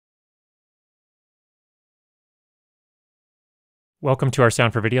Welcome to our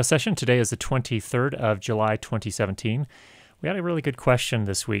Sound for Video session. Today is the 23rd of July, 2017. We had a really good question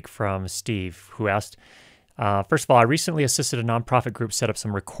this week from Steve, who asked, first of all, I recently assisted a nonprofit group set up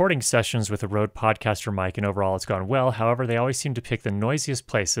some recording sessions with a Rode Podcaster mic, and overall it's gone well. However, they always seem to pick the noisiest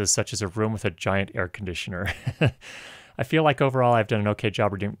places, such as a room with a giant air conditioner. I feel like overall I've done an okay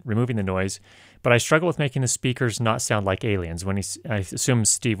job removing the noise, but I struggle with making the speakers not sound like aliens. I assume,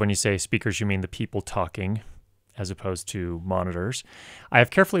 Steve, when you say speakers, you mean the people talking, as opposed to monitors. I have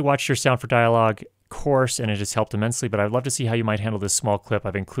carefully watched your Sound for Dialogue course, and it has helped immensely, but I'd love to see how you might handle this small clip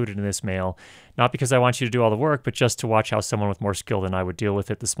I've included in this mail. Not because I want you to do all the work, but just to watch how someone with more skill than I would deal with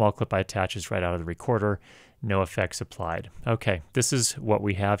it. The small clip I attach is right out of the recorder. No effects applied. Okay, this is what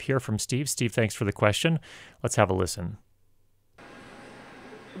we have here from Steve. Steve, thanks for the question. Let's have a listen.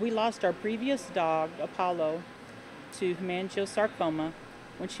 We lost our previous dog, Apollo, to hemangiosarcoma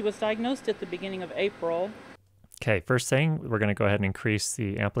when she was diagnosed at the beginning of April. Okay, first thing, we're going to go ahead and increase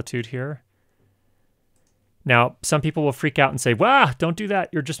the amplitude here. Now, some people will freak out and say, "Wow, don't do that.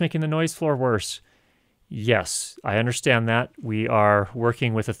 You're just making the noise floor worse." Yes, I understand that. We are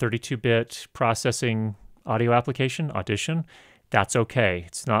working with a 32-bit processing audio application, Audition. That's okay.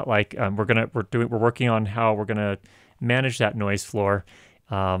 It's not like we're working on how we're gonna manage that noise floor,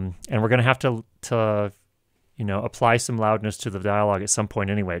 and we're gonna have to apply some loudness to the dialogue at some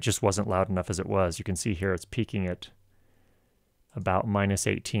point anyway. It just wasn't loud enough as it was. You can see here it's peaking at about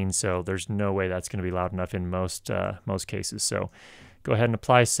 -18, so there's no way that's going to be loud enough in most cases. So go ahead and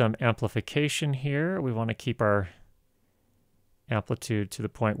apply some amplification here. We want to keep our amplitude to the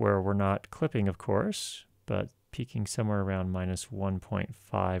point where we're not clipping, of course, but peaking somewhere around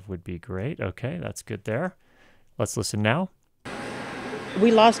 -1.5 would be great. Okay, that's good there. Let's listen now.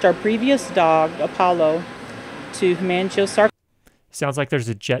 We lost our previous dog, Apollo, to hemangiosarcoma. Sounds like there's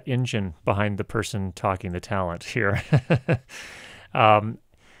a jet engine behind the person talking, the talent here.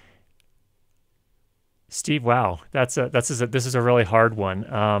 Steve, wow, this is a really hard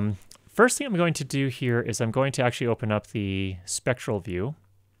one. First thing I'm going to do here is I'm going to actually open up the spectral view.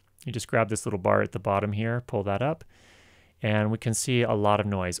 You just grab this little bar at the bottom here, pull that up, and we can see a lot of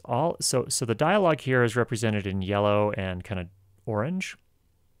noise. So the dialogue here is represented in yellow and kind of orange,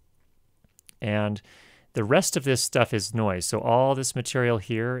 and the rest of this stuff is noise. So all this material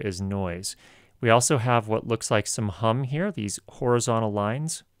here is noise. We also have what looks like some hum here, these horizontal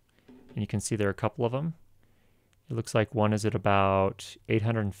lines. And you can see there are a couple of them. It looks like one is at about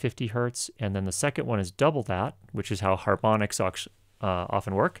 850 hertz, and then the second one is double that, which is how harmonics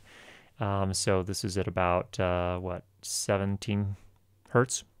often work. So this is at about, 17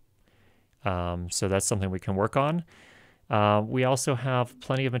 hertz. So that's something we can work on. We also have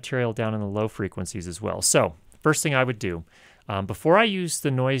plenty of material down in the low frequencies as well. So first thing I would do, before I use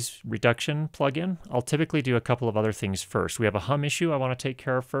the noise reduction plugin, I'll typically do a couple of other things first. We have a hum issue I want to take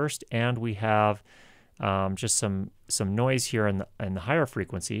care of first, and we have just some noise here in the higher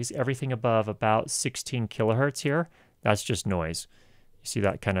frequencies. Everything above about 16 kilohertz here, that's just noise. You see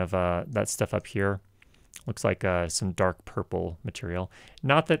that kind of that stuff up here? Looks like some dark purple material.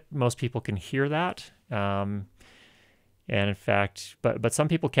 Not that most people can hear that. And in fact, but some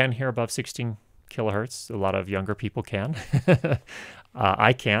people can hear above 16 kilohertz. A lot of younger people can.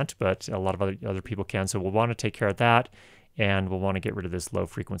 I can't, but a lot of other people can. So we'll want to take care of that, and we'll want to get rid of this low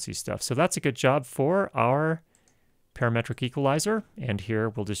frequency stuff. So that's a good job for our parametric equalizer. And here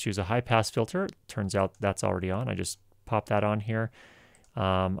we'll just use a high pass filter. Turns out that's already on. I just pop that on here.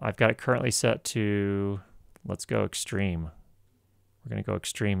 I've got it currently set to, let's go extreme. We're going to go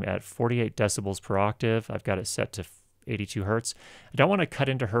extreme at 48 decibels per octave. I've got it set to 82 hertz. I don't want to cut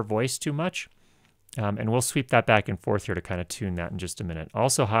into her voice too much, and we'll sweep that back and forth here to kind of tune that in just a minute.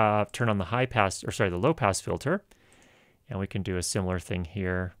 Also turn on the low pass filter, and we can do a similar thing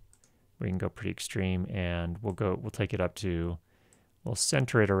here. We can go pretty extreme, and we'll take it up to, we'll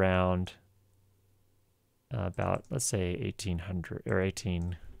center it around about, let's say 1800 or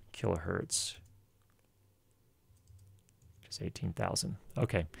 18 kilohertz. Just 18,000.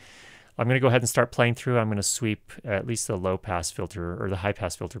 Okay. I'm going to go ahead and start playing through. I'm going to sweep at least the low pass filter or the high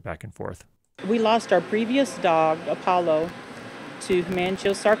pass filter back and forth. We lost our previous dog, Apollo, to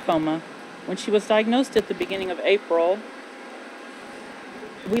hemangiosarcoma when she was diagnosed at the beginning of April.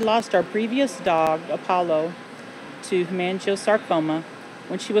 We lost our previous dog, Apollo, to hemangiosarcoma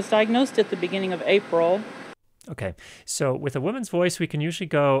when she was diagnosed at the beginning of April. Okay, so with a woman's voice, we can usually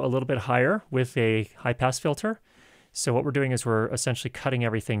go a little bit higher with a high pass filter. So what we're doing is we're essentially cutting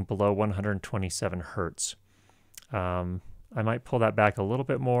everything below 127 hertz. I might pull that back a little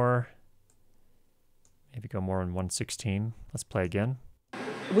bit more. Maybe go more on 116. Let's play again.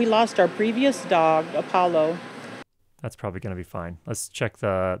 We lost our previous dog, Apollo. That's probably going to be fine. Let's check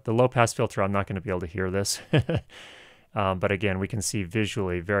the low pass filter. I'm not going to be able to hear this. But again, we can see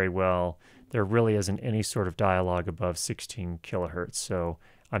visually very well. There really isn't any sort of dialogue above 16 kilohertz. So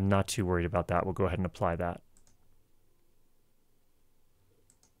I'm not too worried about that. We'll go ahead and apply that.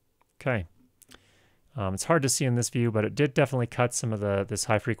 Okay. It's hard to see in this view, but it did definitely cut some of this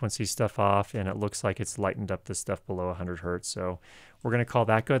high frequency stuff off, and it looks like it's lightened up the stuff below 100 hertz. So we're going to call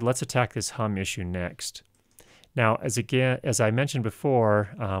that good. Let's attack this hum issue next. Now, as I mentioned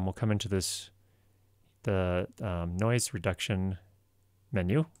before, we'll come into the noise reduction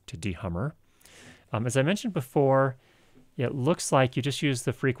menu to dehummer. As I mentioned before, it looks like you just use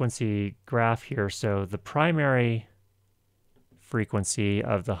the frequency graph here. So the primary frequency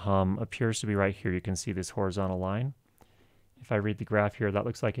of the hum appears to be right here. You can see this horizontal line. If I read the graph here, that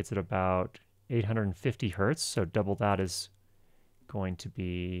looks like it's at about 850 hertz. So double that is going to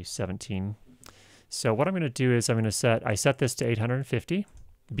be 17. So what I'm going to do is I set this to 850.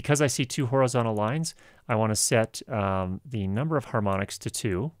 Because I see two horizontal lines, I want to set the number of harmonics to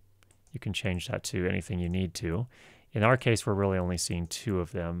 2. You can change that to anything you need to. In our case, we're really only seeing 2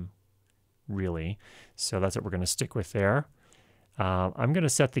 of them, really. So that's what we're going to stick with there. I'm going to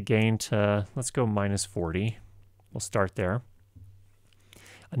set the gain to, let's go -40. We'll start there.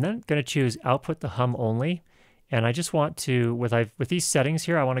 I'm then going to choose output the hum only. And I just want to, with these settings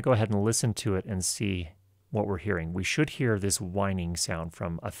here, I want to go ahead and listen to it and see what we're hearing. We should hear this whining sound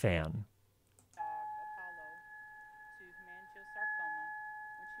from a fan.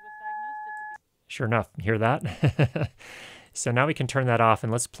 Sure enough, hear that? So now we can turn that off,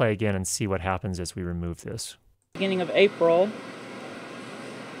 and let's play again and see what happens as we remove this. Beginning of April,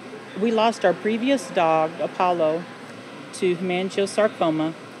 we lost our previous dog, Apollo, to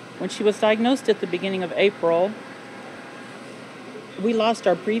hemangiosarcoma. When she was diagnosed at the beginning of April, we lost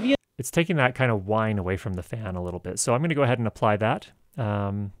our previous... It's taking that kind of whine away from the fan a little bit. So I'm going to go ahead and apply that.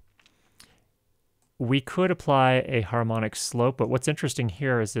 We could apply a harmonic slope, but what's interesting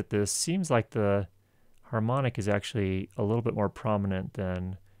here is that this seems like the harmonic is actually a little bit more prominent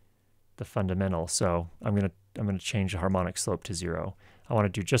than the fundamental. So I'm going to change the harmonic slope to 0. I want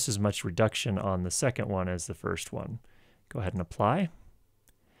to do just as much reduction on the second one as the first one. Go ahead and apply.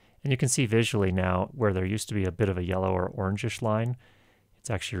 And you can see visually now where there used to be a bit of a yellow or orangish line, it's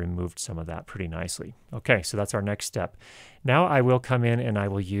actually removed some of that pretty nicely. Okay, so that's our next step. Now I will come in and I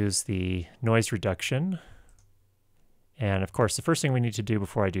will use the noise reduction. And of course, the first thing we need to do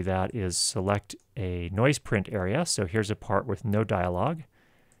before I do that is select a noise print area. So here's a part with no dialogue.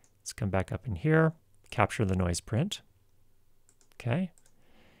 Let's come back up in here, capture the noise print. Okay.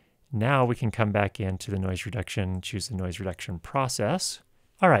 Now we can come back into the noise reduction, choose the noise reduction process.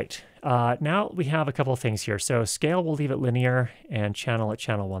 All right, now we have a couple of things here. So scale, we'll leave it linear, and channel at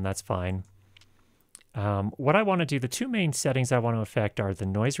channel 1, that's fine. What I want to do, the two main settings I want to affect are the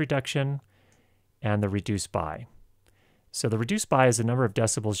noise reduction and the reduce by. So the reduce by is the number of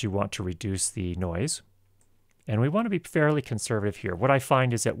decibels you want to reduce the noise. And we want to be fairly conservative here. What I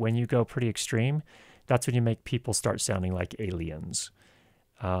find is that when you go pretty extreme, that's when you make people start sounding like aliens.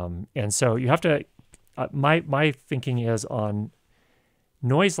 And so you have to, my thinking is on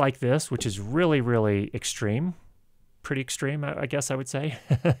noise like this, which is really, really extreme, pretty extreme, I guess I would say.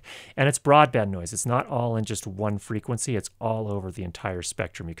 And it's broadband noise. It's not all in just one frequency. It's all over the entire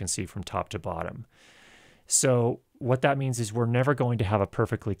spectrum. You can see from top to bottom. So what that means is we're never going to have a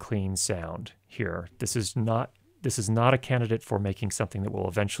perfectly clean sound here. This is not a candidate for making something that will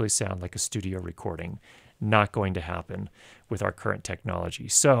eventually sound like a studio recording. Not going to happen with our current technology.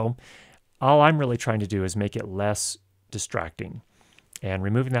 So all I'm really trying to do is make it less distracting. And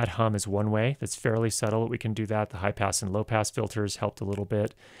removing that hum is one way that's fairly subtle. We can do that. The high pass and low pass filters helped a little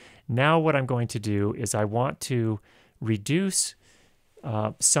bit. Now what I'm going to do is I want to reduce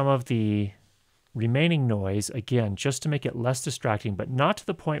some of the remaining noise, again, just to make it less distracting, but not to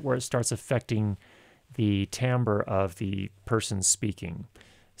the point where it starts affecting the timbre of the person speaking.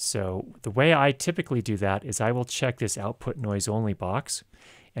 So the way I typically do that is I will check this output noise only box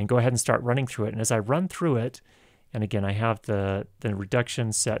and go ahead and start running through it. And as I run through it, and again, I have the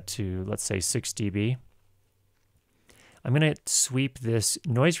reduction set to, let's say, 6 dB. I'm going to sweep this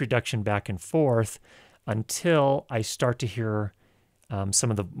noise reduction back and forth until I start to hear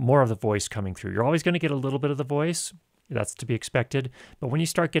some of the more of the voice coming through. You're always going to get a little bit of the voice. That's to be expected. But when you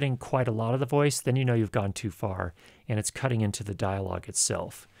start getting quite a lot of the voice, then you know you've gone too far, and it's cutting into the dialogue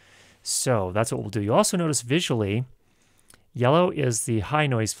itself. So that's what we'll do. You'll also notice visually, yellow is the high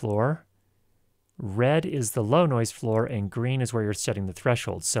noise floor, red is the low noise floor, and green is where you're setting the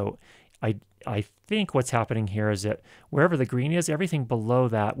threshold. So I think what's happening here is that wherever the green is, everything below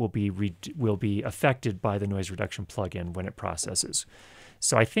that will be affected by the noise reduction plugin when it processes.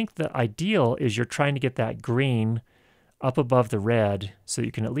 So I think the ideal is you're trying to get that green up above the red so that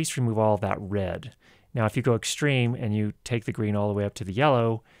you can at least remove all of that red. Now, if you go extreme and you take the green all the way up to the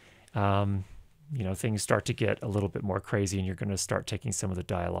yellow, you know, things start to get a little bit more crazy, and you're going to start taking some of the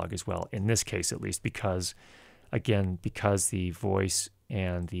dialogue as well. In this case, at least, because again, because the voice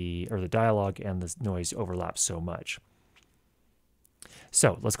and the dialogue and the noise overlap so much.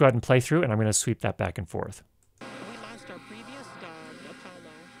 So let's go ahead and play through, and I'm going to sweep that back and forth. We lost our previous dog,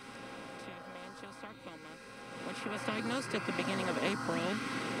 Apollo, to hemangiosarcoma when she was diagnosed at the beginning of April.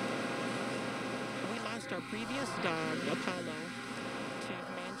 We lost our previous dog, Apollo, to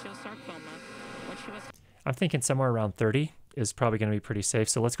hemangiosarcoma when she was... I'm thinking somewhere around 30 is probably going to be pretty safe.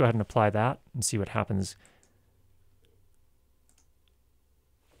 So let's go ahead and apply that and see what happens.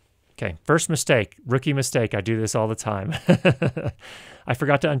 Okay, first mistake, rookie mistake. I do this all the time. I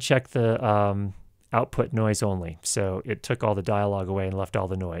forgot to uncheck the output noise only. So it took all the dialogue away and left all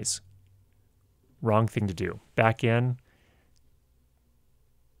the noise. Wrong thing to do. Back in.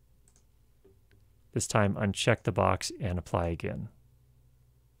 This time uncheck the box and apply again.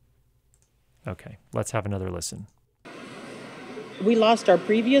 Okay, let's have another listen. We lost our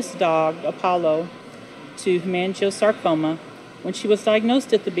previous dog, Apollo, to hemangiosarcoma when she was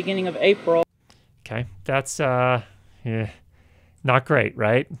diagnosed at the beginning of April. Okay, that's not great,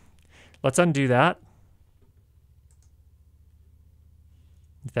 right? Let's undo that.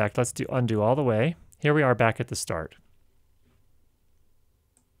 In fact, let's undo all the way. Here we are back at the start.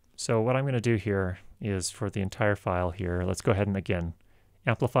 So what I'm going to do here is for the entire file here, let's go ahead and again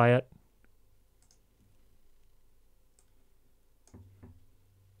amplify it.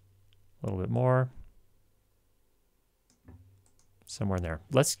 A little bit more. Somewhere in there.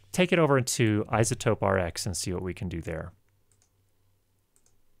 Let's take it over into Izotope RX and see what we can do there.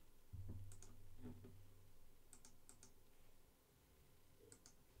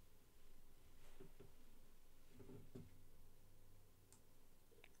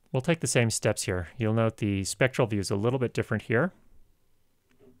 We'll take the same steps here. You'll note the spectral view is a little bit different here.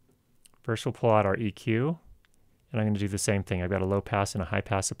 First we'll pull out our EQ, and I'm going to do the same thing. I've got a low pass and a high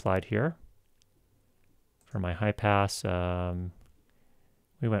pass applied here. For my high pass,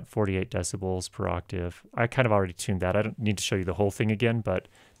 we went 48 decibels per octave. I kind of already tuned that. I don't need to show you the whole thing again, but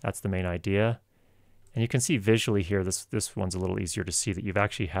that's the main idea. And you can see visually here, this one's a little easier to see that you've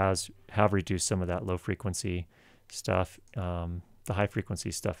actually have reduced some of that low frequency stuff, the high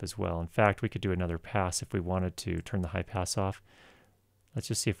frequency stuff as well. In fact, we could do another pass if we wanted to turn the high pass off. Let's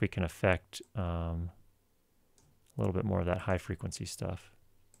just see if we can affect a little bit more of that high frequency stuff.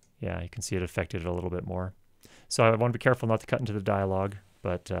 Yeah, you can see it affected it a little bit more. So I want to be careful not to cut into the dialogue.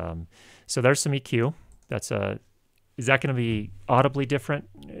 But so there's some EQ. That's is that going to be audibly different?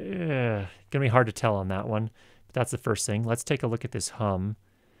 Going to be hard to tell on that one. But that's the first thing. Let's take a look at this hum.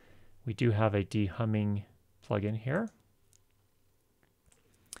 We do have a dehumming plugin here.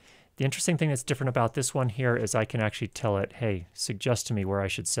 The interesting thing that's different about this one here is I can actually tell it, hey, suggest to me where I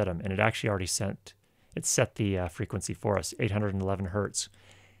should set them. And it actually already set the frequency for us, 811 hertz.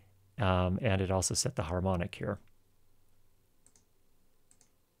 And it also set the harmonic here.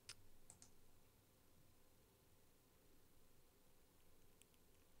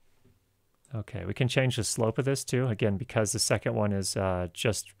 Okay, we can change the slope of this too. Again, because the second one is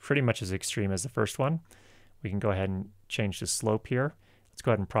just pretty much as extreme as the first one, we can go ahead and change the slope here. Let's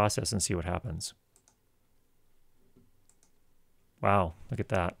go ahead and process and see what happens. Wow, look at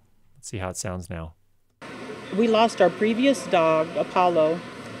that. Let's see how it sounds now. We lost our previous dog, Apollo.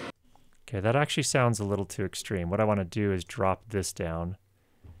 Okay, that actually sounds a little too extreme. What I want to do is drop this down.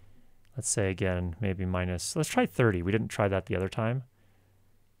 Let's say again, maybe minus, let's try 30. We didn't try that the other time.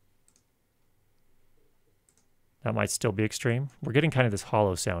 That might still be extreme. We're getting kind of this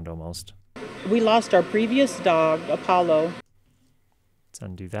hollow sound almost. We lost our previous dog, Apollo. Let's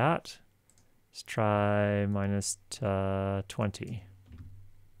undo that. Let's try minus 20.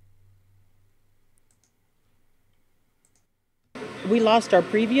 We lost our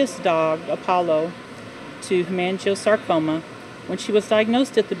previous dog, Apollo, to hemangiosarcoma when she was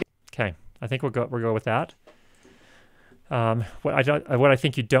diagnosed at the... Okay, I think we'll go with that. What I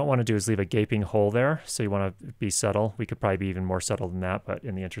think you don't want to do is leave a gaping hole there, so you want to be subtle. We could probably be even more subtle than that, but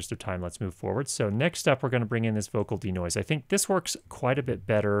in the interest of time, let's move forward. So next up, we're going to bring in this vocal denoise. I think this works quite a bit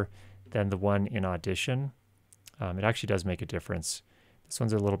better than the one in Audition. It actually does make a difference. This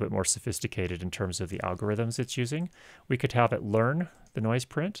one's a little bit more sophisticated in terms of the algorithms it's using. We could have it learn the noise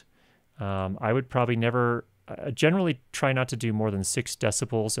print. I would probably never I generally try not to do more than 6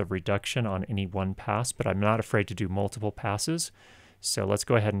 decibels of reduction on any one pass, but I'm not afraid to do multiple passes. So let's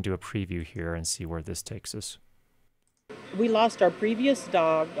go ahead and do a preview here and see where this takes us. We lost our previous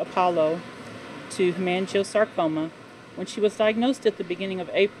dog, Apollo, to hemangiosarcoma when she was diagnosed at the beginning of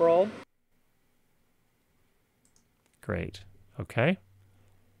April. Great. Okay.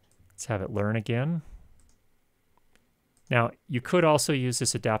 Let's have it learn again. Now, you could also use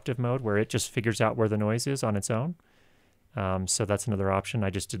this adaptive mode where it just figures out where the noise is on its own. So that's another option. I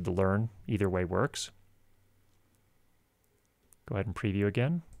just did the learn. Either way works. Go ahead and preview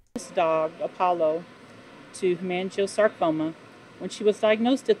again. This dog, Apollo, to hemangiosarcoma when she was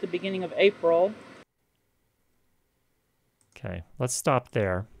diagnosed at the beginning of April. Okay, let's stop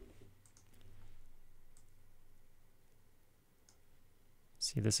there.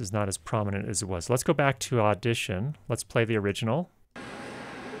 See, this is not as prominent as it was. Let's go back to Audition. Let's play the original.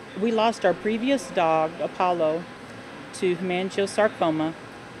 We lost our previous dog, Apollo, to hemangiosarcoma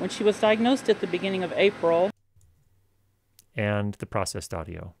when she was diagnosed at the beginning of April. And the processed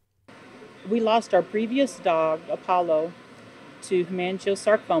audio. We lost our previous dog, Apollo, to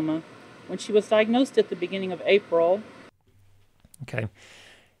hemangiosarcoma when she was diagnosed at the beginning of April. Okay.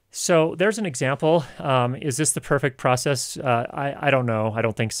 So there's an example. Is this the perfect process? I don't know. I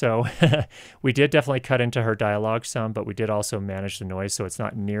don't think so. We did definitely cut into her dialogue some, but we did also manage the noise, so it's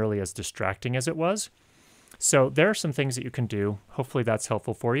not nearly as distracting as it was. So there are some things that you can do. Hopefully that's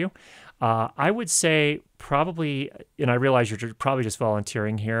helpful for you. I would say probably, and I realize you're probably just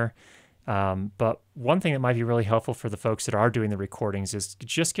volunteering here, but one thing that might be really helpful for the folks that are doing the recordings is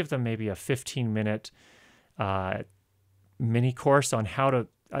just give them maybe a 15-minute mini course on how to,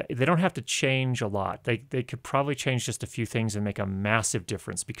 they don't have to change a lot. They could probably change just a few things and make a massive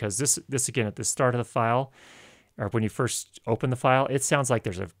difference, because this again, at the start of the file, or when you first open the file, it sounds like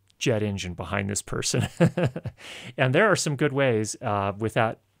there's a jet engine behind this person. And there are some good ways with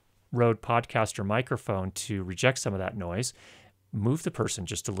that Rode Podcaster microphone to reject some of that noise. Move the person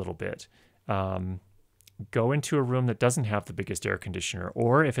just a little bit. Go into a room that doesn't have the biggest air conditioner,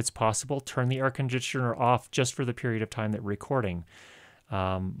 or if it's possible, turn the air conditioner off just for the period of time that we're recording.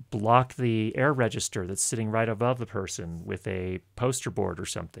 Block the air register that's sitting right above the person with a poster board or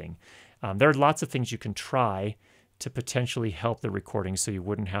something. There are lots of things you can try to potentially help the recording so you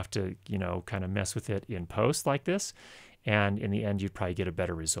wouldn't have to, kind of mess with it in post like this. And in the end, you'd probably get a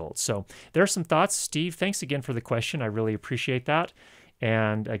better result. So there are some thoughts. Steve, thanks again for the question. I really appreciate that.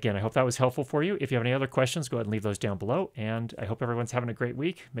 And again, I hope that was helpful for you. If you have any other questions, go ahead and leave those down below. And I hope everyone's having a great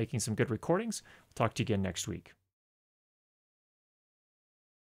week, making some good recordings. We'll talk to you again next week.